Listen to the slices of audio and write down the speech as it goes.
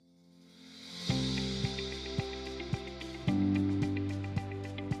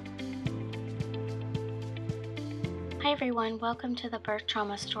Hi everyone, welcome to the Birth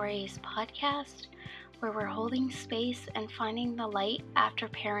Trauma Stories podcast, where we're holding space and finding the light after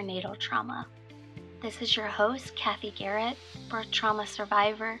perinatal trauma. This is your host, Kathy Garrett, birth trauma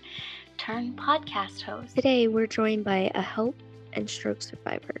survivor turned podcast host. Today, we're joined by a HELP and stroke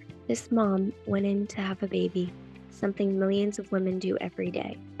survivor. This mom went in to have a baby, something millions of women do every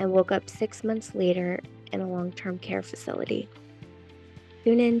day, and woke up 6 months later in a long-term care facility.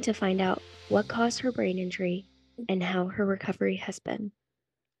 Tune in to find out what caused her brain injury and how her recovery has been.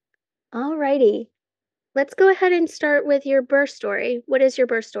 Alrighty. Let's go ahead and start with your birth story. What is your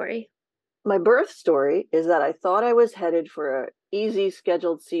birth story? My birth story is that I thought I was headed for an easy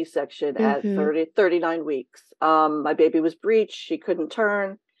scheduled C-section at 39 weeks. My baby was breech. She couldn't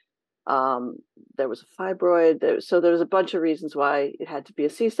turn. There was a fibroid. So there was a bunch of reasons why it had to be a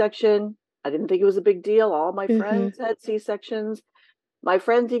C-section. I didn't think it was a big deal. All my friends had C-sections. My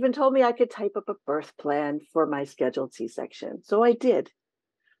friends even told me I could type up a birth plan for my scheduled C-section. So I did.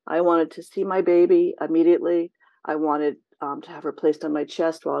 I wanted to see my baby immediately. I wanted to have her placed on my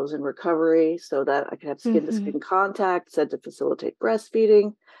chest while I was in recovery so that I could have skin-to-skin contact, said to facilitate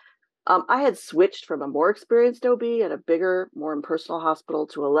breastfeeding. I had switched from a more experienced OB at a bigger, more impersonal hospital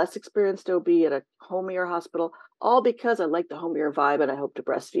to a less experienced OB at a homier hospital, all because I liked the homier vibe and I hoped to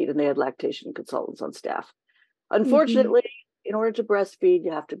breastfeed, and they had lactation consultants on staff. Unfortunately, in order to breastfeed,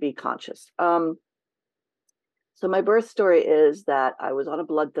 you have to be conscious. So my birth story is that I was on a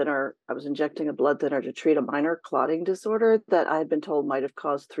blood thinner. I was injecting a blood thinner to treat a minor clotting disorder that I had been told might have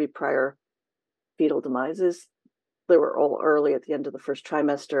caused 3 prior fetal demises. They were all early at the end of the first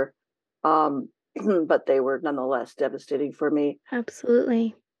trimester, but they were nonetheless devastating for me.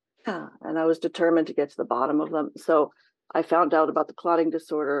 Absolutely. Yeah, and I was determined to get to the bottom of them. So I found out about the clotting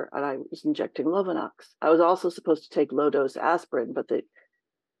disorder, and I was injecting Lovenox. I was also supposed to take low-dose aspirin, but the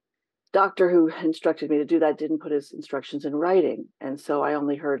doctor who instructed me to do that didn't put his instructions in writing, and so I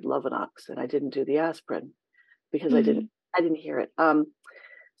only heard Lovenox, and I didn't do the aspirin because I didn't hear it.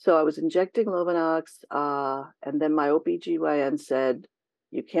 So I was injecting Lovenox, and then my OBGYN said,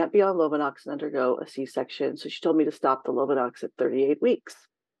 you can't be on Lovenox and undergo a C-section. So she told me to stop the Lovenox at 38 weeks.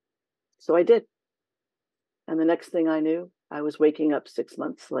 So I did. And the next thing I knew, I was waking up 6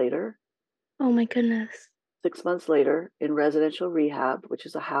 months later. Oh my goodness. 6 months later in residential rehab, which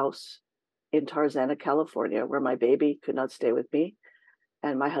is a house in Tarzana, California, where my baby could not stay with me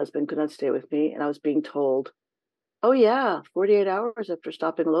and my husband could not stay with me. And I was being told, oh yeah, 48 hours after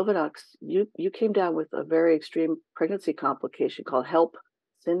stopping Lovenox, you came down with a very extreme pregnancy complication called HELLP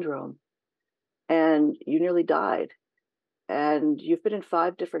syndrome, and you nearly died. And you've been in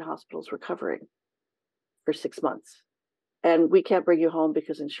 5 different hospitals recovering for 6 months. And we can't bring you home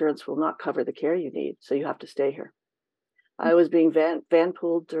because insurance will not cover the care you need. So you have to stay here. I was being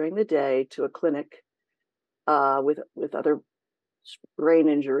van-pooled during the day to a clinic with other brain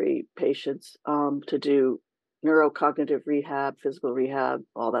injury patients to do neurocognitive rehab, physical rehab,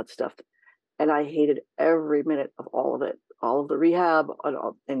 all that stuff. And I hated every minute of all of it, all of the rehab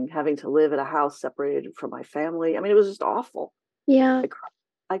and having to live in a house separated from my family. I mean, it was just awful. Yeah.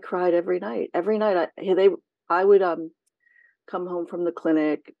 I cried every night. Every night I would come home from the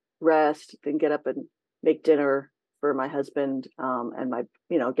clinic, rest, then get up and make dinner for my husband and my,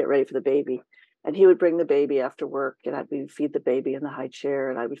 get ready for the baby. And he would bring the baby after work, and I would feed the baby in the high chair,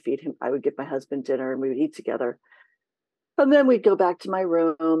 and I would feed him. I would give my husband dinner, and we would eat together. And then we'd go back to my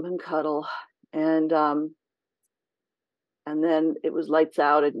room and cuddle, and then it was lights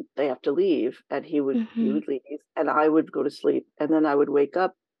out, and they have to leave, and he would leave, and I would go to sleep, and then I would wake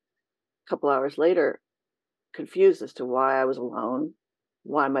up a couple hours later, confused as to why I was alone,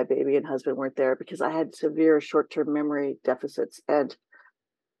 why my baby and husband weren't there, because I had severe short-term memory deficits, and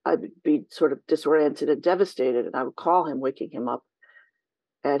I'd be sort of disoriented and devastated, and I would call him, waking him up,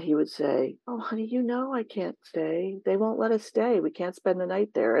 and he would say, oh, honey, I can't stay. They won't let us stay. We can't spend the night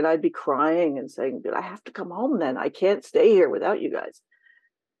there. And I'd be crying and saying, I have to come home then. I can't stay here without you guys.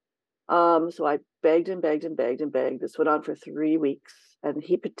 So I begged and begged and begged and begged. This went on for 3 weeks, and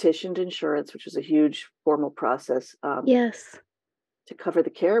he petitioned insurance, which was a huge formal process. Yes. To cover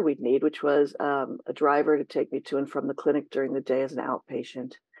the care we'd need, which was a driver to take me to and from the clinic during the day as an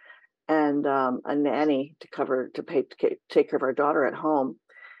outpatient, and a nanny to take care of our daughter at home,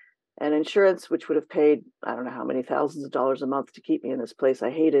 and insurance, which would have paid, I don't know how many thousands of dollars a month to keep me in this place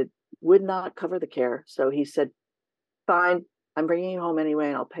I hated, would not cover the care. So he said, fine, I'm bringing you home anyway,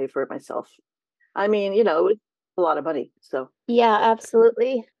 and I'll pay for it myself. I mean, it's a lot of money. So yeah,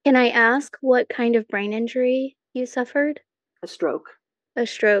 absolutely. Can I ask what kind of brain injury you suffered? A stroke. A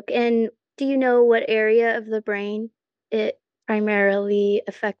stroke. And do you know what area of the brain it primarily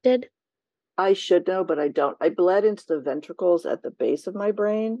affected? I should know, but I don't. I bled into the ventricles at the base of my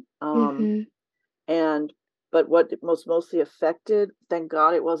brain. And but what it mostly affected, thank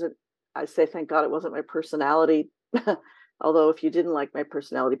God it wasn't, I say thank God it wasn't my personality. Although if you didn't like my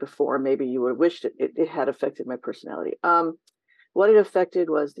personality before, maybe you would have wished it had affected my personality. What it affected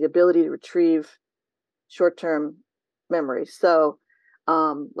was the ability to retrieve short-term memories. So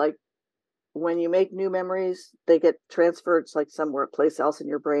like when you make new memories, they get transferred like somewhere place else in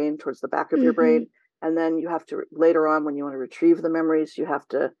your brain, towards the back of your brain. And then you have to, later on, when you want to retrieve the memories, you have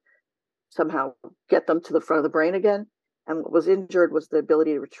to somehow get them to the front of the brain again. And what was injured was the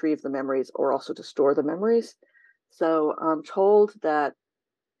ability to retrieve the memories or also to store the memories. So I'm told that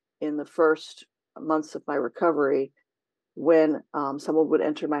in the first months of my recovery, when someone would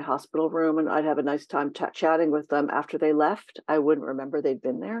enter my hospital room and I'd have a nice time chatting with them after they left, I wouldn't remember they'd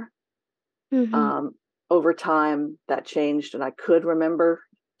been there. Over time, that changed and I could remember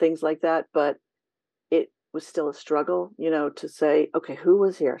things like that, but it was still a struggle, to say, okay, who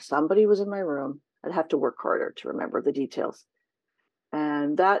was here? Somebody was in my room. I'd have to work harder to remember the details.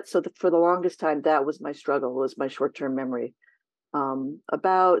 And for the longest time, that was my struggle, was my short-term memory.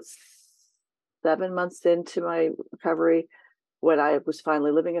 About 7 months into my recovery, when I was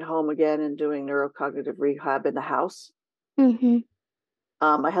finally living at home again and doing neurocognitive rehab in the house,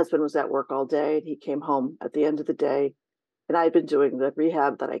 my husband was at work all day and he came home at the end of the day. And I had been doing the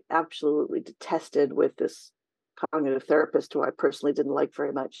rehab that I absolutely detested with this cognitive therapist who I personally didn't like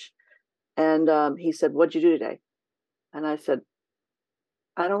very much. And he said, "What'd you do today?" And I said,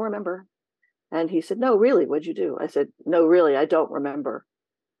 "I don't remember." And he said, "No, really, what'd you do?" I said, "No, really, I don't remember."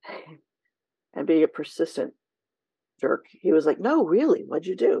 And being a persistent jerk, he was like, "No, really, what'd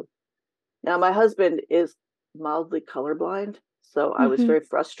you do?" Now, my husband is mildly colorblind, so I was very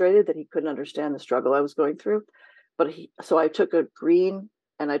frustrated that he couldn't understand the struggle I was going through. So I took a green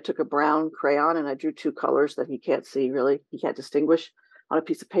and I took a brown crayon and I drew two colors that he can't see, really. He can't distinguish, on a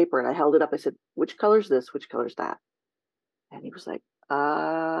piece of paper. And I held it up. I said, "Which color's this? Which color's that?" And he was like,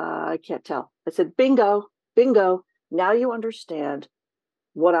 "I can't tell." I said, "Bingo, bingo. Now you understand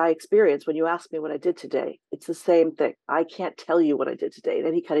what I experienced when you asked me what I did today. It's the same thing. I can't tell you what I did today." And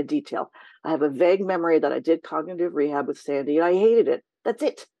then he kind of detailed. "I have a vague memory that I did cognitive rehab with Sandy and I hated it. That's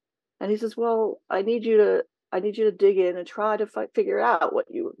it." And he says, "Well, I need you to dig in and try to figure out what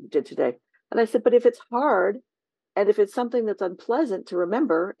you did today." And I said, "But if it's hard and if it's something that's unpleasant to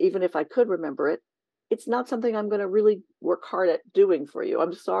remember, even if I could remember it, it's not something I'm going to really work hard at doing for you.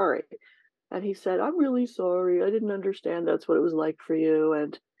 I'm sorry." And he said, "I'm really sorry. I didn't understand that's what it was like for you.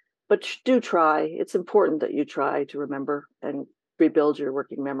 But do try. It's important that you try to remember and rebuild your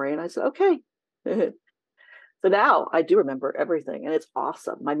working memory." And I said, "Okay." So now I do remember everything and it's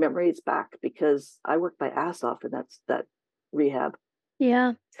awesome. My memory is back because I worked my ass off in that rehab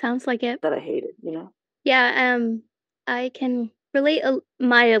Yeah, sounds like it. that I hated, Yeah, I can relate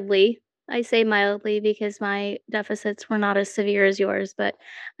mildly. I say mildly because my deficits were not as severe as yours, but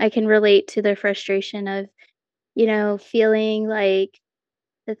I can relate to the frustration of, feeling like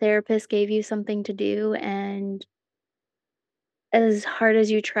the therapist gave you something to do and as hard as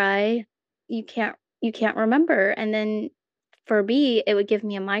you try, you can't remember. And then for me, it would give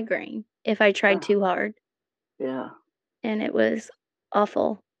me a migraine if I tried too hard, Yeah. and it was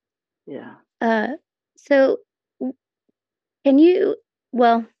awful. Yeah. Uh, so w- can you,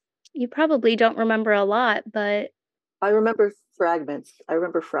 well, you probably don't remember a lot, but I remember fragments.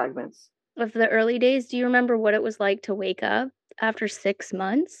 of the early days, do you remember what it was like to wake up after 6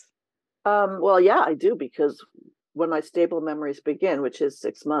 months? Well, yeah, I do, because when my stable memories begin, which is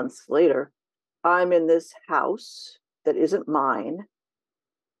 6 months later, I'm in this house that isn't mine.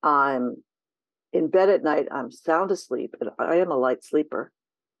 I'm in bed at night. I'm sound asleep, and I am a light sleeper.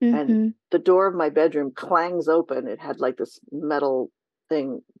 And Mm-hmm. the door of my bedroom clangs open. It had like this metal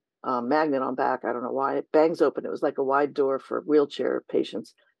thing, magnet on back. I don't know why. It bangs open. It was like a wide door for wheelchair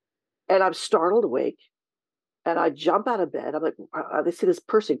patients. And I'm startled awake. And I jump out of bed. I'm like, I see this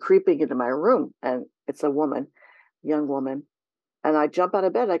person creeping into my room. And it's a woman, young woman. And I jump out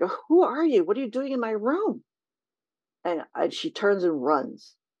of bed. And I go, "Who are you? What are you doing in my room?" And she turns and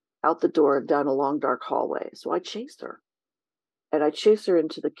runs out the door and down a long, dark hallway. So I chase her. And I chase her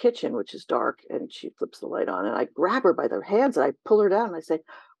into the kitchen, which is dark, and she flips the light on. And I grab her by the hands and I pull her down and I say,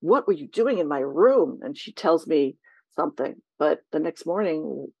 "What were you doing in my room?" And she tells me something. But the next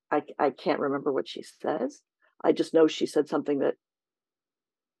morning, I can't remember what she says. I just know she said something that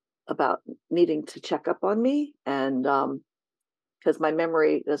about needing to check up on me. And because my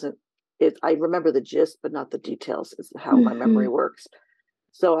memory doesn't, I remember the gist, but not the details, is how my memory Mm-hmm. works.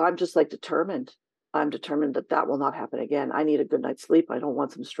 So I'm just like determined I'm determined that that will not happen again. I need a good night's sleep. I don't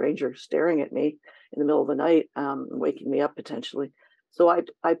want some stranger staring at me in the middle of the night, waking me up potentially. So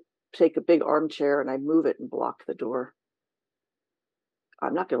I take a big armchair and I move it and block the door.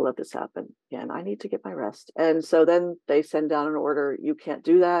 I'm not going to let this happen again. I need to get my rest. And so then they send down an order. You can't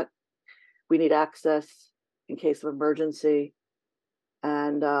do that. We need access in case of emergency.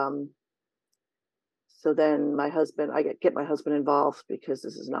 And so then I get my husband involved because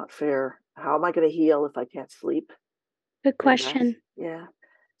this is not fair. How am I going to heal if I can't sleep? Good question. Yeah.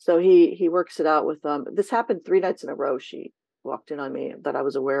 So he works it out with them. This happened 3 nights in a row. She walked in on me that I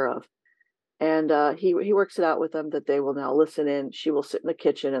was aware of. And he works it out with them that they will now listen in. She will sit in the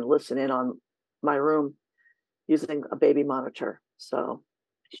kitchen and listen in on my room using a baby monitor. So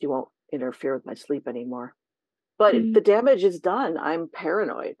she won't interfere with my sleep anymore. But the damage is done. I'm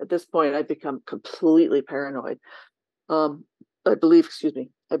paranoid. At this point, I've become completely paranoid. I believe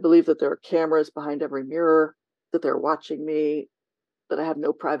that there are cameras behind every mirror, that they're watching me, that I have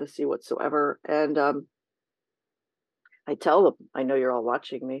no privacy whatsoever. And I tell them, I know you're all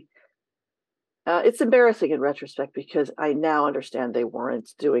watching me. It's embarrassing in retrospect because I now understand they weren't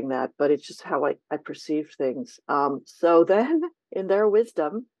doing that, but it's just how I perceived things. So then, in their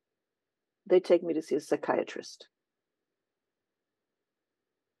wisdom, they take me to see a psychiatrist.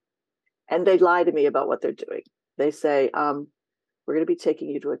 And they lie to me about what they're doing. They say, we're going to be taking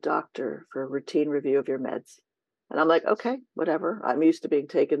you to a doctor for a routine review of your meds. And I'm like, okay, whatever. I'm used to being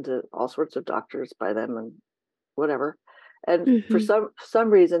taken to all sorts of doctors by them and whatever. And for some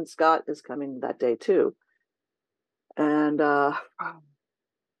reason, Scott is coming that day too. And my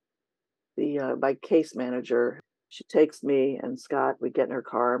case manager, she takes me and Scott, we get in her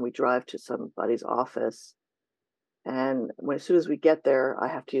car and we drive to somebody's office. And as soon as we get there, I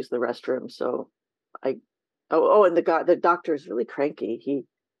have to use the restroom. So and the doctor is really cranky.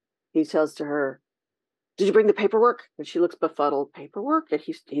 He says to her, "Did you bring the paperwork?" And she looks befuddled. Paperwork? And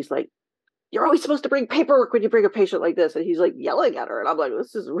he's like, "You're always supposed to bring paperwork when you bring a patient like this." And he's like yelling at her. And I'm like,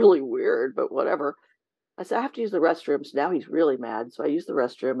 this is really weird, but whatever. I said, I have to use the restroom. So now he's really mad. So I use the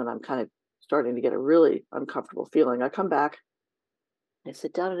restroom and I'm kind of starting to get a really uncomfortable feeling. I come back, I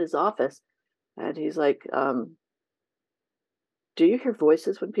sit down in his office and he's like, do you hear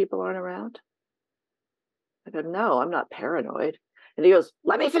voices when people aren't around? I go, no, I'm not paranoid. And he goes,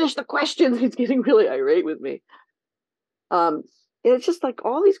 let me finish the questions. He's getting really irate with me. And it's just like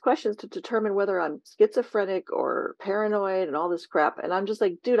all these questions to determine whether I'm schizophrenic or paranoid and all this crap. And I'm just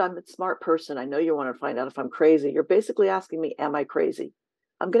like, dude, I'm a smart person. I know you want to find out if I'm crazy. You're basically asking me, am I crazy?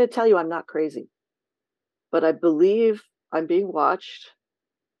 I'm going to tell you I'm not crazy. But I believe I'm being watched.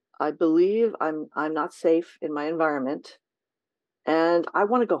 I believe I'm not safe in my environment. And I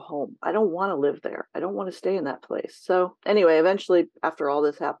want to go home. I don't want to live there. I don't want to stay in that place. So anyway, eventually, after all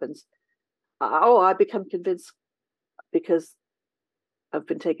this happens, I become convinced because I've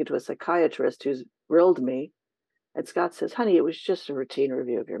been taken to a psychiatrist who's grilled me. And Scott says, honey, it was just a routine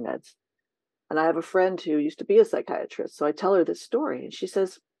review of your meds. And I have a friend who used to be a psychiatrist. So I tell her this story. And she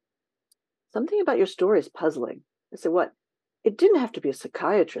says, something about your story is puzzling. I said, what? It didn't have to be a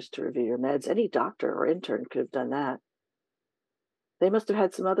psychiatrist to review your meds. Any doctor or intern could have done that. They must have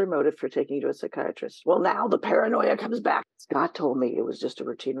had some other motive for taking you to a psychiatrist. Well, now the paranoia comes back. Scott told me it was just a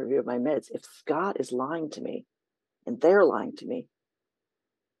routine review of my meds. If Scott is lying to me and they're lying to me,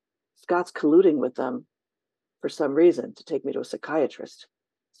 Scott's colluding with them for some reason to take me to a psychiatrist.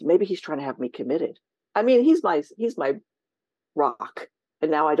 So maybe he's trying to have me committed. I mean, he's my rock. And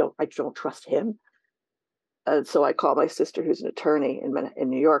now I don't trust him. So I call my sister, who's an attorney in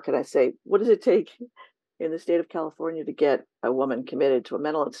New York, and I say, what does it take in the state of California to get a woman committed to a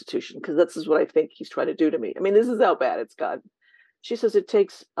mental institution? Because this is what I think he's trying to do to me. I mean, this is how bad it's gotten. She says it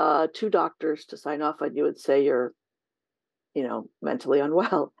takes 2 doctors to sign off on you and say you're, mentally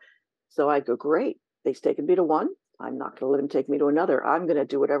unwell. So I go, great. They've taken me to one. I'm not going to let him take me to another. I'm going to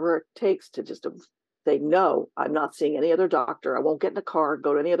do whatever it takes to just say, no, I'm not seeing any other doctor. I won't get in a car,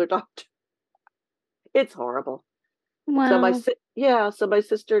 go to any other doctor. It's horrible. Wow. So my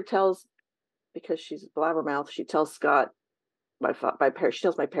sister tells, because she's a blabbermouth, she tells Scott, she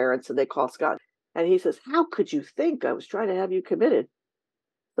tells my parents, and they call Scott. And he says, how could you think I was trying to have you committed?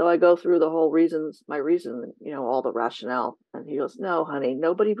 So I go through the whole my reason, all the rationale. And he goes, no, honey,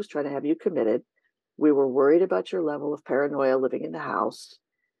 nobody was trying to have you committed. We were worried about your level of paranoia living in the house.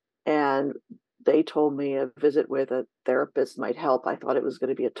 And they told me a visit with a therapist might help. I thought it was going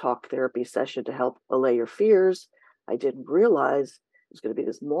to be a talk therapy session to help allay your fears. I didn't realize it was going to be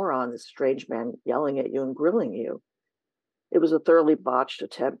this moron, this strange man yelling at you and grilling you. it was a thoroughly botched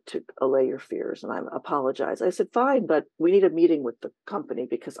attempt to allay your fears, and I apologize. I said, fine, but we need a meeting with the company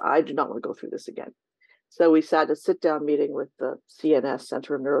because I do not want to go through this again. So we sat a sit-down meeting with the CNS,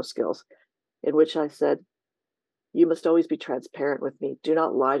 Center of Neuroskills, in which I said, you must always be transparent with me. Do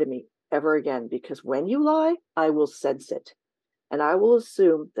not lie to me ever again, because when you lie, I will sense it. And I will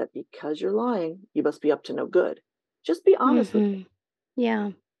assume that because you're lying, you must be up to no good. Just be honest with me.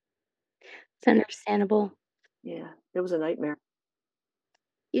 Yeah. It's understandable. Yeah, it was a nightmare.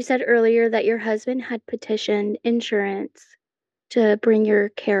 You said earlier that your husband had petitioned insurance to bring your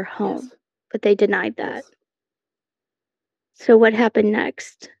care home, Yes. but they denied that. Yes. So what happened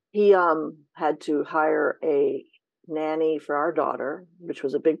next? He had to hire a nanny for our daughter, which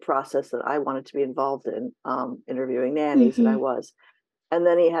was a big process that I wanted to be involved in, interviewing nannies, and I was. And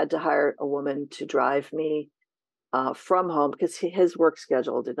then he had to hire a woman to drive me from home because his work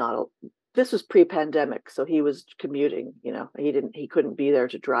schedule did not. This was pre-pandemic, so he was commuting. You know, he couldn't be there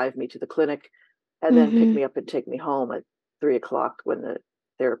to drive me to the clinic, and then pick me up and take me home at 3:00 when the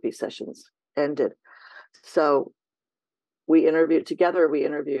therapy sessions ended. So we interviewed together. We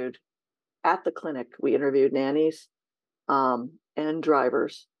interviewed at the clinic. We interviewed nannies and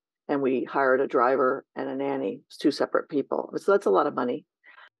drivers, and we hired a driver and a nanny. It's two separate people. So that's a lot of money.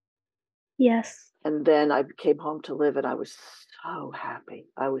 Yes. And then I came home to live, and I was so happy.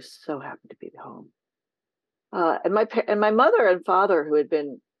 I was so happy to be home. And my mother and father,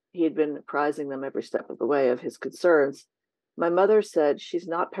 he had been apprising them every step of the way of his concerns. My mother said she's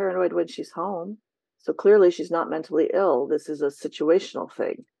not paranoid when she's home, so clearly she's not mentally ill. This is a situational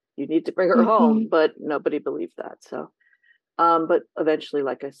thing. You need to bring her home, but nobody believed that. So, but eventually,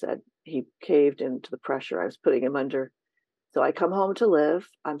 like I said, he caved into the pressure I was putting him under. So I come home to live.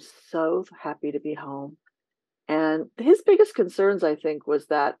 I'm so happy to be home. And his biggest concerns, I think, were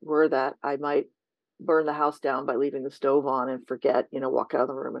that I might burn the house down by leaving the stove on and forget, walk out of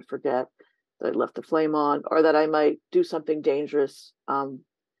the room and forget that I left the flame on, or that I might do something dangerous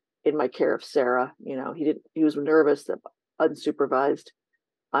in my care of Sarah. He was nervous that unsupervised,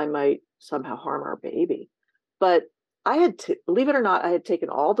 I might somehow harm our baby. But believe it or not, I had taken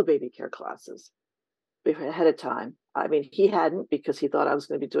all the baby care classes ahead of time. I mean, he hadn't, because he thought I was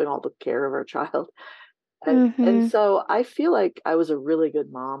going to be doing all the care of our child. And so I feel like I was a really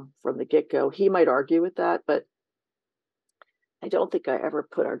good mom from the get-go. He might argue with that, but I don't think I ever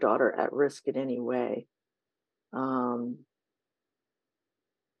put our daughter at risk in any way.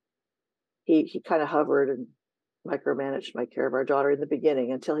 He kind of hovered and micromanaged my care of our daughter in the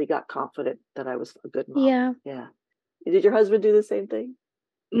beginning until he got confident that I was a good mom. Yeah. Did your husband do the same thing?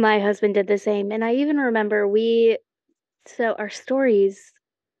 My husband did the same. And I even remember so our stories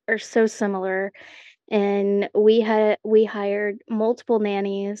are so similar. And we hired multiple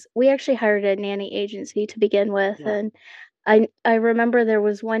nannies. We actually hired a nanny agency to begin with. Yeah. And I remember there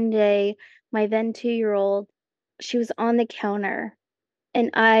was one day, my then 2-year-old, she was on the counter,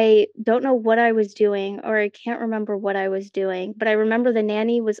 and I don't know what I was doing, or I can't remember what I was doing, but I remember the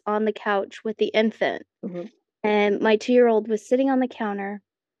nanny was on the couch with the infant, and my 2-year-old was sitting on the counter,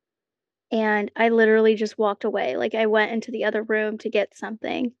 and I literally just walked away. Like, I went into the other room to get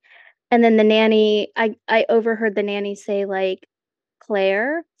something. And then the nanny, I overheard the nanny say, like,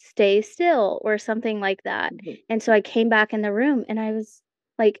 "Claire, stay still," or something like that. And so I came back in the room, and I was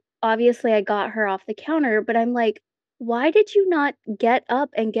like, obviously I got her off the counter, but I'm like, "Why did you not get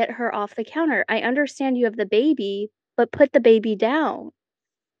up and get her off the counter? I understand you have the baby, but put the baby down."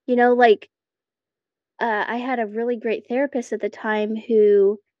 Like, I had a really great therapist at the time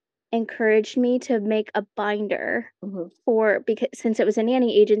who encouraged me to make a binder because since it was a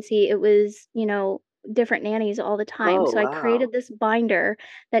nanny agency, it was, different nannies all the time. Oh, So I wow. created this binder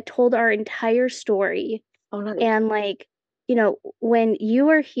that told our entire story. Oh, nice. And like, when you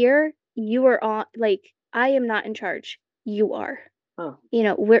are here, you are on, like, I am not in charge. You are. Oh.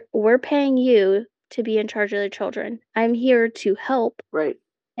 We're paying you to be in charge of the children. I'm here to help. Right.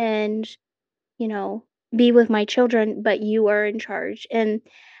 And, be with my children, but you are in charge. And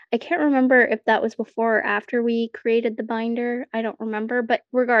I can't remember if that was before or after we created the binder. I don't remember, but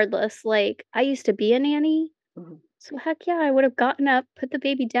regardless, like, I used to be a nanny. So heck yeah, I would have gotten up, put the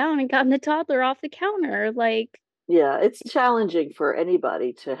baby down, and gotten the toddler off the counter. Like, yeah, it's challenging for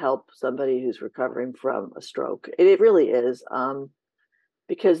anybody to help somebody who's recovering from a stroke. It really is,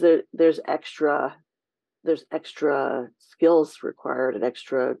 because there's extra skills required,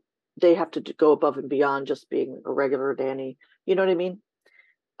 and they have to go above and beyond just being a regular nanny. You know what I mean?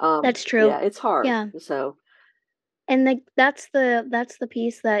 that's true. Yeah, it's hard. Yeah. So, and like that's the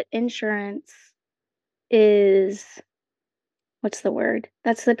piece that insurance is. What's the word?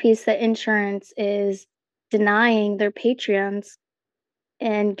 That's the piece that insurance is denying their patrons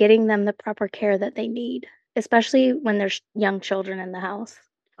and getting them the proper care that they need, especially when there's young children in the house.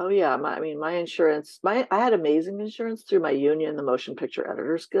 Oh yeah, my insurance, I had amazing insurance through my union, the Motion Picture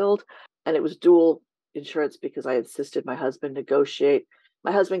Editors Guild, and it was dual insurance because I assisted my husband negotiate.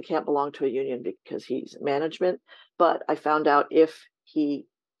 My husband can't belong to a union because he's management, but I found out if he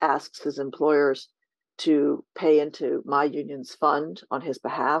asks his employers to pay into my union's fund on his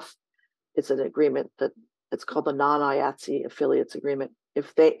behalf, it's an agreement that it's called the non-IATSE affiliates agreement.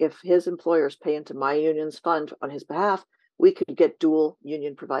 If his employers pay into my union's fund on his behalf, we could get dual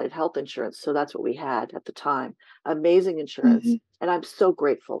union provided health insurance. So that's what we had at the time. Amazing insurance. Mm-hmm. And I'm so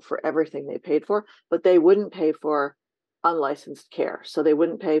grateful for everything they paid for, but they wouldn't pay for unlicensed care. So they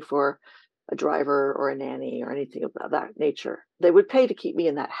wouldn't pay for a driver or a nanny or anything of that nature. They would pay to keep me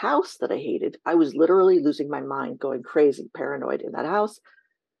in that house that I hated. I was literally losing my mind, going crazy, paranoid in that house.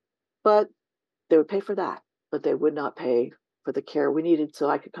 But they would pay for that, but they would not pay for the care we needed so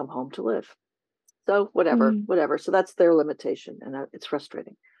I could come home to live. So whatever. So that's their limitation, and it's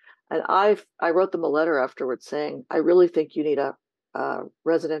frustrating. And I wrote them a letter afterwards saying, I really think you need a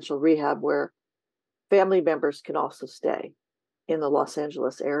residential rehab where family members can also stay in the Los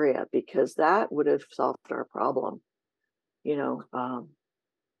Angeles area, because that would have solved our problem.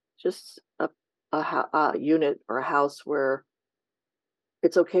 Just a unit or a house where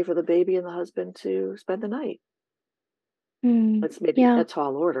it's okay for the baby and the husband to spend the night. That's maybe a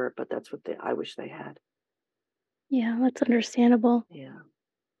tall order, but that's what I wish they had. Yeah, that's understandable. Yeah.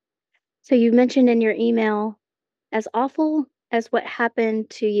 So you mentioned in your email, as awful as what happened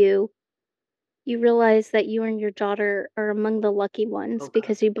to you, you realize that you and your daughter are among the lucky ones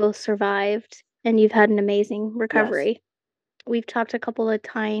because you both survived and you've had an amazing recovery. Yes. We've talked a couple of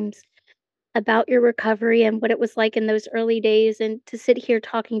times about your recovery and what it was like in those early days, and to sit here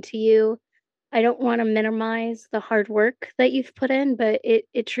talking to you, I don't want to minimize the hard work that you've put in, but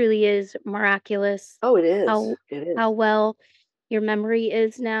it truly is miraculous. Oh, it is. How well your memory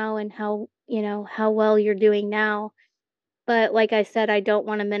is now, and how well you're doing now. But like I said, I don't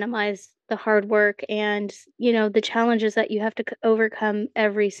want to minimize the hard work and, the challenges that you have to overcome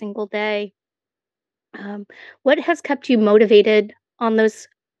every single day. What has kept you motivated on those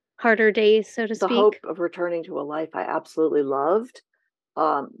harder days, so to The hope speak? of returning to a life I absolutely loved.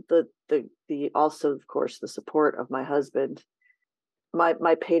 The also, of course, the support of my husband,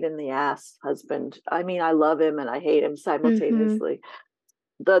 my pain in the ass husband. I mean, I love him and I hate him simultaneously.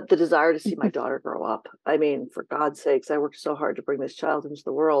 The desire to see my daughter grow up. I mean, for God's sakes, I worked so hard to bring this child into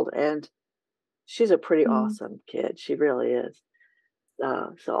the world, and she's a pretty awesome kid. She really is.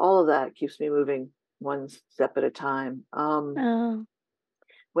 So all of that keeps me moving one step at a time. Oh.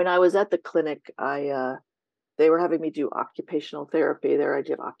 When I was at the clinic, they were having me do occupational therapy. Their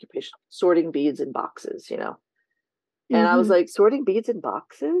idea of occupational sorting beads in boxes, And I was like, sorting beads in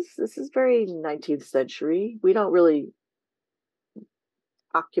boxes? This is very 19th century. We don't really,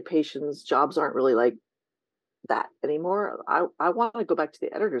 jobs aren't really like that anymore. I want to go back to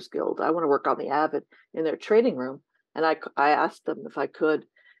the Editors Guild. I want to work on the Avid in their training room. And I asked them if I could,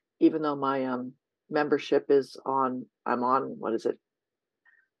 even though my membership is I'm on, what is it?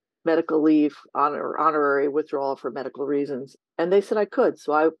 Medical leave, honorary withdrawal for medical reasons. And they said I could.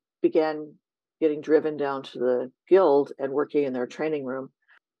 So I began getting driven down to the guild and working in their training room.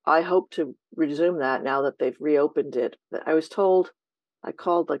 I hope to resume that now that they've reopened it. I was told, I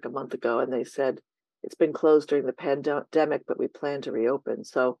called like a month ago and they said it's been closed during the pandemic, but we plan to reopen.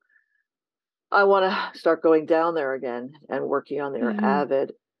 So I want to start going down there again and working on their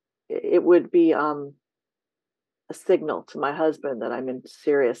Avid. It would be a signal to my husband that I'm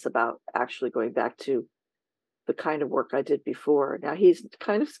serious about actually going back to the kind of work I did before. Now he's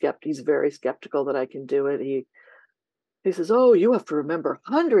kind of he's very skeptical that I can do it. He says, "Oh, you have to remember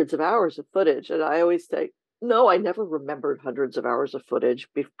hundreds of hours of footage." And I always say, no, I never remembered hundreds of hours of footage.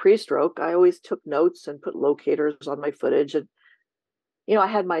 Pre-stroke, I always took notes and put locators on my footage. And, I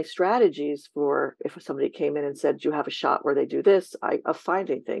had my strategies for if somebody came in and said, you have a shot where they do this, of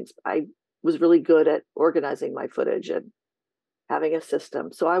finding things. I was really good at organizing my footage and having a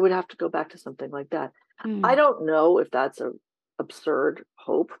system. So I would have to go back to something like that. I don't know if that's an absurd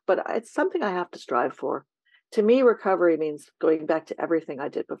hope, but it's something I have to strive for. To me, recovery means going back to everything I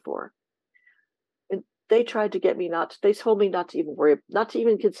did before. And they tried to get me they told me not to even worry, not to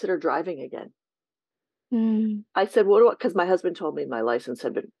even consider driving again. I said, because my husband told me my license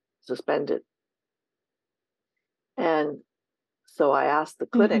had been suspended. And so I asked the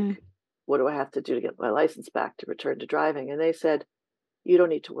clinic, what do I have to do to get my license back to return to driving? And they said, you don't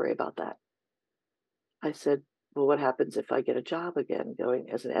need to worry about that. I said, well, what happens if I get a job again going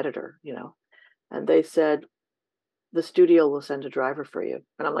as an editor, And they said, the studio will send a driver for you.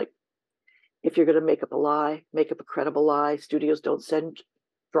 And I'm like, if you're going to make up a lie, make up a credible lie. Studios don't send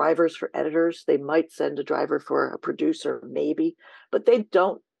drivers for editors. They might send a driver for a producer, maybe, but they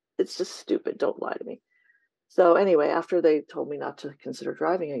don't. It's just stupid. Don't lie to me. So anyway, after they told me not to consider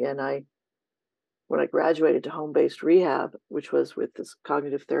driving again, when I graduated to home-based rehab, which was with this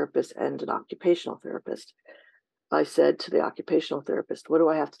cognitive therapist and an occupational therapist, I said to the occupational therapist, what do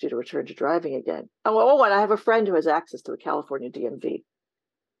I have to do to return to driving again? Oh, and I have a friend who has access to the California DMV.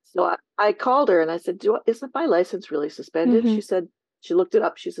 So I called her and I said, isn't my license really suspended? Mm-hmm. She said, she looked it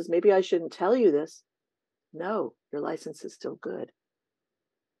up. She says, maybe I shouldn't tell you this. No, your license is still good.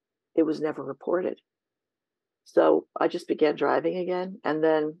 It was never reported. So I just began driving again. And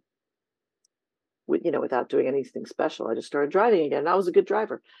then, without doing anything special, I just started driving again. And I was a good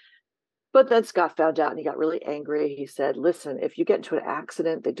driver. But then Scott found out and he got really angry. He said, listen, if you get into an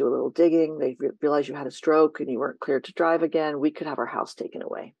accident, they do a little digging, they realize you had a stroke and you weren't cleared to drive again, we could have our house taken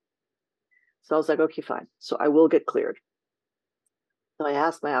away. So I was like, okay, fine. So I will get cleared. So I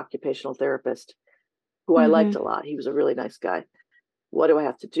asked my occupational therapist, who I liked a lot. He was a really nice guy. What do I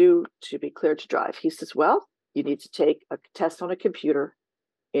have to do to be cleared to drive? He says, well, you need to take a test on a computer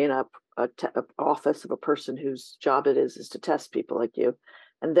in a office of a person whose job it is to test people like you.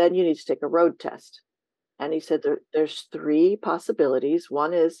 And then you need to take a road test. And he said, there's 3 possibilities.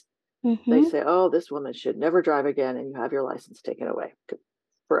 One is they say, oh, this woman should never drive again, and you have your license taken away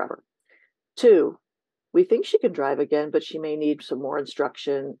forever. 2, we think she can drive again, but she may need some more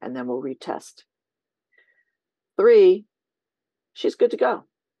instruction, and then we'll retest. 3, she's good to go.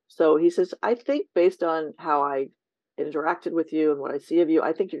 So he says, I think based on how I interacted with you and what I see of you,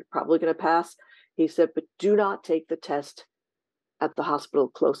 I think you're probably going to pass. He said, but do not take the test at the hospital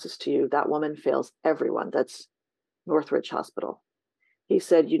closest to you. That woman fails everyone. That's Northridge Hospital. He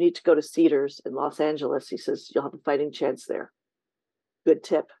said, you need to go to Cedars in Los Angeles. He says, you'll have a fighting chance there. Good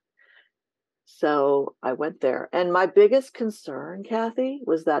tip. So I went there. And my biggest concern, Kathy,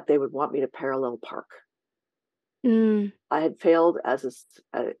 was that they would want me to parallel park. I had failed as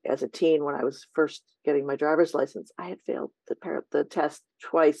a teen when I was first getting my driver's license. I had failed the test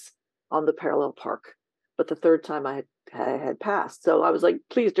twice on the parallel park, but the third time I had passed. So I was like,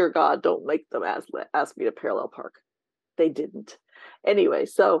 please, dear God, don't make them ask me to parallel park. They didn't. Anyway,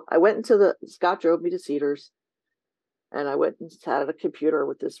 so I went Scott drove me to Cedars, and I went and sat at a computer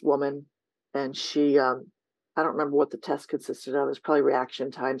with this woman, and she, I don't remember what the test consisted of. It was probably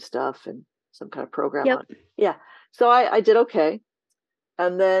reaction time stuff and some kind of program on it. Yeah. So I did okay.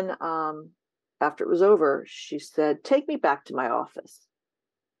 And then after it was over, she said, take me back to my office.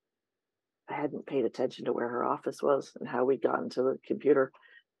 I hadn't paid attention to where her office was and how we'd gotten to the computer.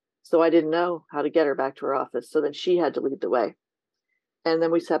 So I didn't know how to get her back to her office. So then she had to lead the way. And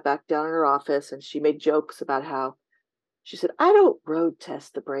then we sat back down in her office, and she made jokes about how she said, I don't road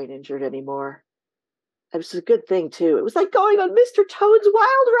test the brain injured anymore. It was a good thing, too. It was like going on Mr. Toad's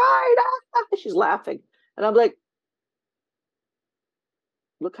Wild Ride. She's laughing. And I'm like,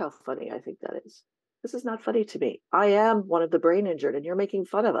 look how funny I think that is. This is not funny to me. I am one of the brain injured, and you're making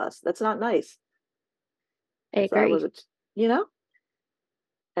fun of us. That's not nice. I agree. So I wasn't,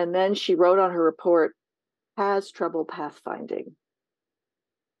 And then she wrote on her report, has trouble pathfinding,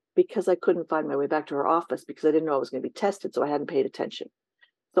 because I couldn't find my way back to her office because I didn't know I was going to be tested, so I hadn't paid attention.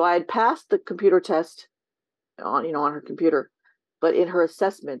 So I had passed the computer test on her computer, but in her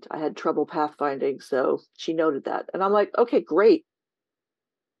assessment, I had trouble pathfinding, so she noted that. And I'm like, okay, great.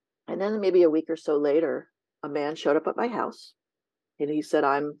 And then maybe a week or so later, a man showed up at my house, and he said,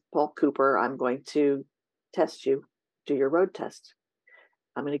 I'm Paul Cooper. I'm going to test you, do your road test.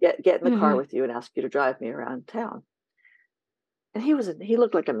 I'm going to get in the car with you and ask you to drive me around town. And he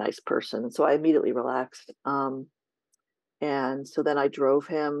looked like a nice person. And so I immediately relaxed. And so then I drove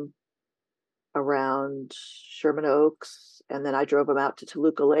him around Sherman Oaks. And then I drove him out to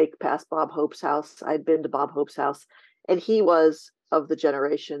Toluca Lake, past Bob Hope's house. I'd been to Bob Hope's house. And he was of the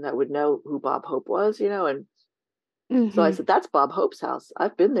generation that would know who Bob Hope was, And so I said, that's Bob Hope's house.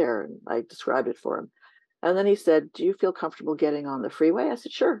 I've been there. And I described it for him. And then he said, do you feel comfortable getting on the freeway? I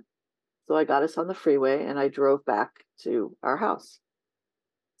said, sure. So I got us on the freeway and I drove back to our house.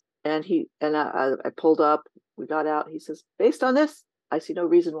 And I pulled up, we got out. He says, based on this, I see no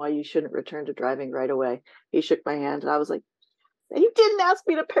reason why you shouldn't return to driving right away. He shook my hand and I was like, he didn't ask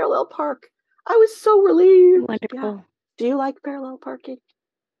me to parallel park. I was so relieved. Wonderful. Yeah. Do you like parallel parking?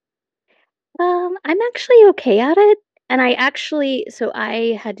 I'm actually okay at it. And I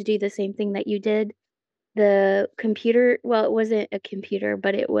had to do the same thing that you did. The computer, well, it wasn't a computer,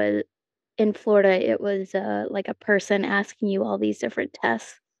 but it was in Florida, it was like a person asking you all these different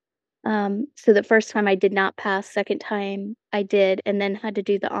tests. So the first time I did not pass, second time I did, and then had to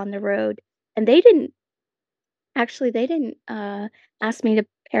do the on the road. And they didn't ask me to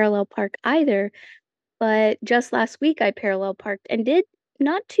parallel park either, but just last week I parallel parked and did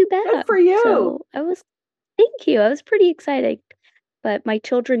not too Good bad. for you. So thank you. I was pretty excited. But my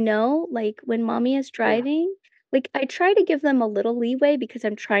children know, like, when mommy is Yeah. driving, like, I try to give them a little leeway because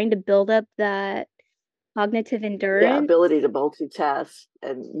I'm trying to build up that cognitive Yeah, endurance ability to multitask.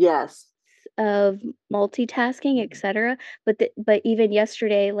 And yes. of multitasking, etc. But even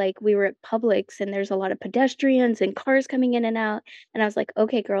yesterday, like, we were at Publix and there's a lot of pedestrians and cars coming in and out, and I was like,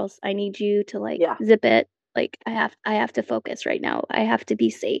 "Okay, girls, I need you to, like, Yeah. zip it. Like, I have to focus right now. I have to be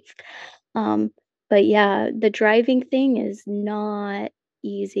safe." Um, but yeah, the driving thing is not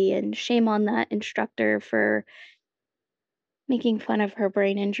easy, and shame on that instructor for making fun of her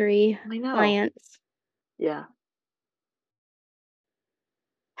brain injury I know. clients. Yeah.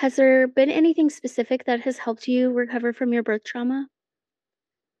 Has there been anything specific that has helped you recover from your birth trauma?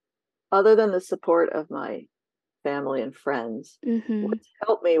 Other than the support of my family and friends, Mhm. what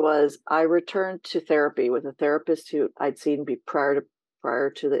helped me was I returned to therapy with a therapist who I'd seen prior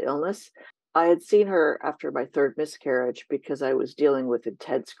to the illness. I had seen her after my third miscarriage because I was dealing with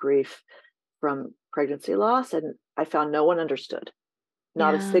intense grief from pregnancy loss, and I found no one understood.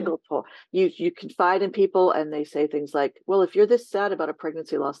 Not a Yeah. single soul. You confide in people, and they say things like, "Well, if you're this sad about a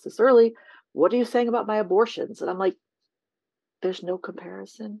pregnancy loss this early, what are you saying about my abortions?" And I'm like, "There's no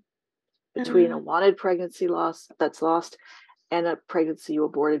comparison between a Uh, wanted pregnancy loss that's lost and a pregnancy you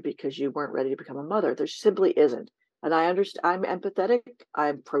aborted because you weren't ready to become a mother. There simply isn't." And I understand. I'm empathetic.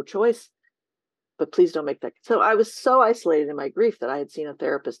 I'm pro-choice, but please don't make that. So I was so isolated in my grief that I had seen a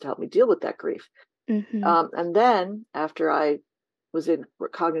therapist to help me deal with that grief. mhm. And then after I was in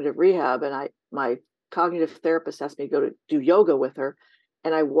cognitive rehab, and my cognitive therapist asked me to go to do yoga with her,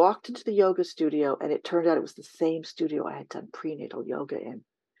 and I walked into the yoga studio, and it turned out it was the same studio I had done prenatal yoga in.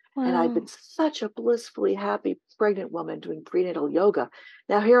 And I'd been Wow. such a blissfully happy pregnant woman doing prenatal yoga.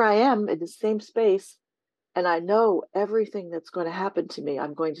 Now here I am in the same space, and I know everything that's going to happen to me.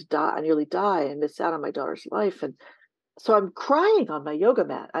 I'm going to die, I nearly die and miss out on my daughter's life. And so I'm crying on my yoga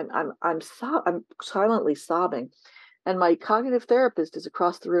mat. I'm silently sobbing. And my cognitive therapist is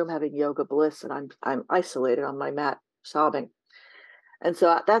across the room having yoga bliss, and I'm isolated on my mat sobbing. And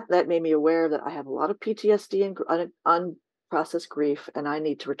so that made me aware that I have a lot of PTSD and unprocessed grief, and I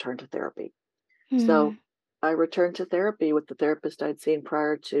need to return to therapy. So Mm. I returned to therapy with the therapist I'd seen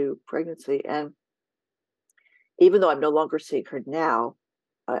prior to pregnancy. And even though I'm no longer seeing her now,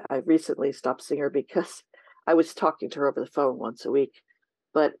 I recently stopped seeing her because I was talking to her over the phone once a week.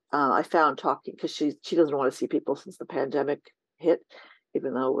 But I found talking, because she doesn't want to see people since the pandemic hit,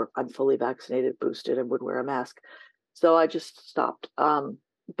 even though I'm fully vaccinated, boosted, and would wear a mask. So I just stopped.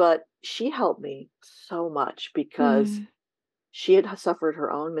 But she helped me so much because Mm. she had suffered her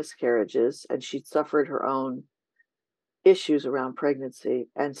own miscarriages, and she'd suffered her own issues around pregnancy.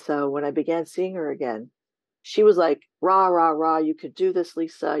 And so when I began seeing her again, she was like, "Rah, rah, rah, you could do this,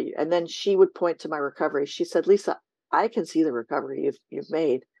 Lisa." And then she would point to my recovery. She said, "Lisa, I can see the recovery you've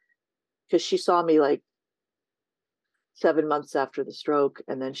made." Because she saw me like 7 months after the stroke.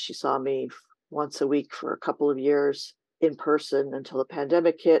 And then she saw me once a week for a couple of years in person until the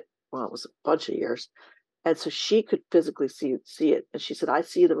pandemic hit. Well, it was a bunch of years. And so she could physically see it. And she said, "I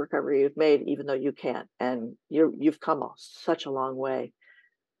see the recovery you've made, even though you can't. And you've come such a long way."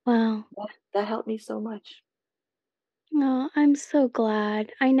 Wow. That helped me so much. Oh, I'm so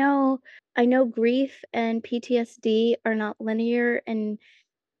glad. I know grief and PTSD are not linear, and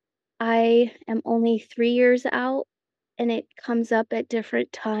I am only 3 years out, and it comes up at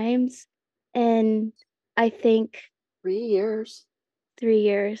different times, and I think 3 years. 3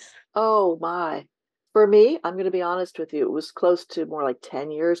 years. Oh my. For me, I'm going to be honest with you, it was close to more like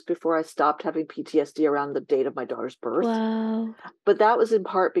 10 years before I stopped having PTSD around the date of my daughter's birth. Wow. But that was in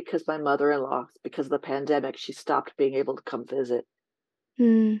part because my mother-in-law, because of the pandemic, she stopped being able to come visit.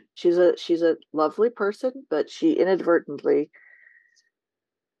 Mm. She's a lovely person, but she inadvertently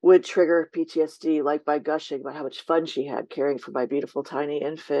would trigger PTSD, like by gushing about how much fun she had caring for my beautiful tiny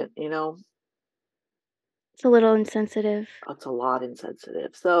infant. It's a little insensitive. It's a lot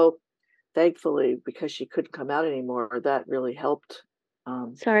insensitive. So thankfully, because she couldn't come out anymore, that really helped.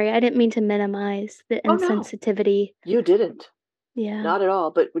 Sorry, I didn't mean to minimize the Oh no, insensitivity. you didn't. Yeah. Not at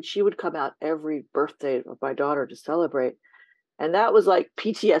all. But when she would come out every birthday of my daughter to celebrate, and that was like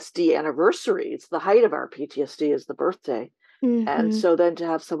PTSD anniversary. It's the height of our PTSD is the birthday. And Mhm. so then to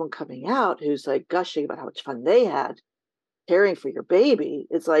have someone coming out who's like gushing about how much fun they had caring for your baby,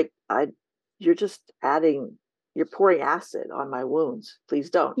 it's like you're just adding you're pouring acid on my wounds. Please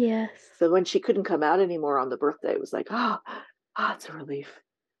don't. Yes. So when she couldn't come out anymore on the birthday, it was like, it's a relief.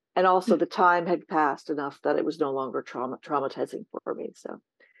 And also the time had passed enough that it was no longer traumatizing for me. So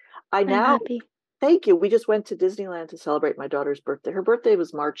I'm happy. Thank you. We just went to Disneyland to celebrate my daughter's birthday. Her birthday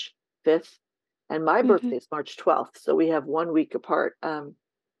was March 5th, and my birthday is March 12th. So we have 1 week apart.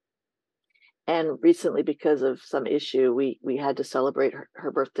 And recently, because of some issue, we had to celebrate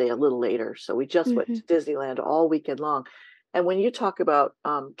her birthday a little later. So we just went to Disneyland all weekend long. And when you talk about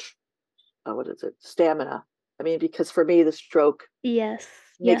stamina, I mean, because for me, the stroke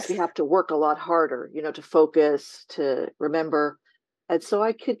makes me have to work a lot harder, to focus, to remember. And so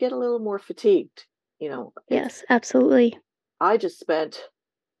I could get a little more fatigued, Yes, absolutely. I just spent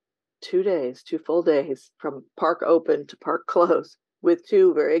 2 full days from park open to park close with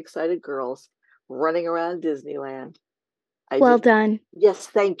 2 very excited girls running around Disneyland. Well done. Yes,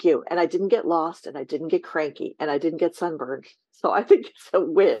 thank you. And I didn't get lost, and I didn't get cranky, and I didn't get sunburned. So I think it's a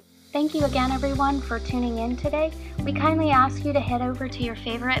win. Thank you again, everyone, for tuning in today. We kindly ask you to head over to your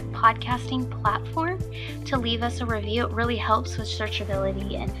favorite podcasting platform to leave us a review. It really helps with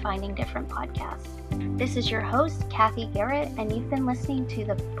searchability and finding different podcasts. This is your host, Kathy Garrett, and you've been listening to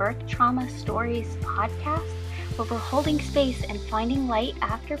the Birth Trauma Stories podcast, where we're holding space and finding light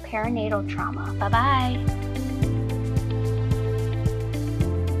after perinatal trauma. Bye-bye.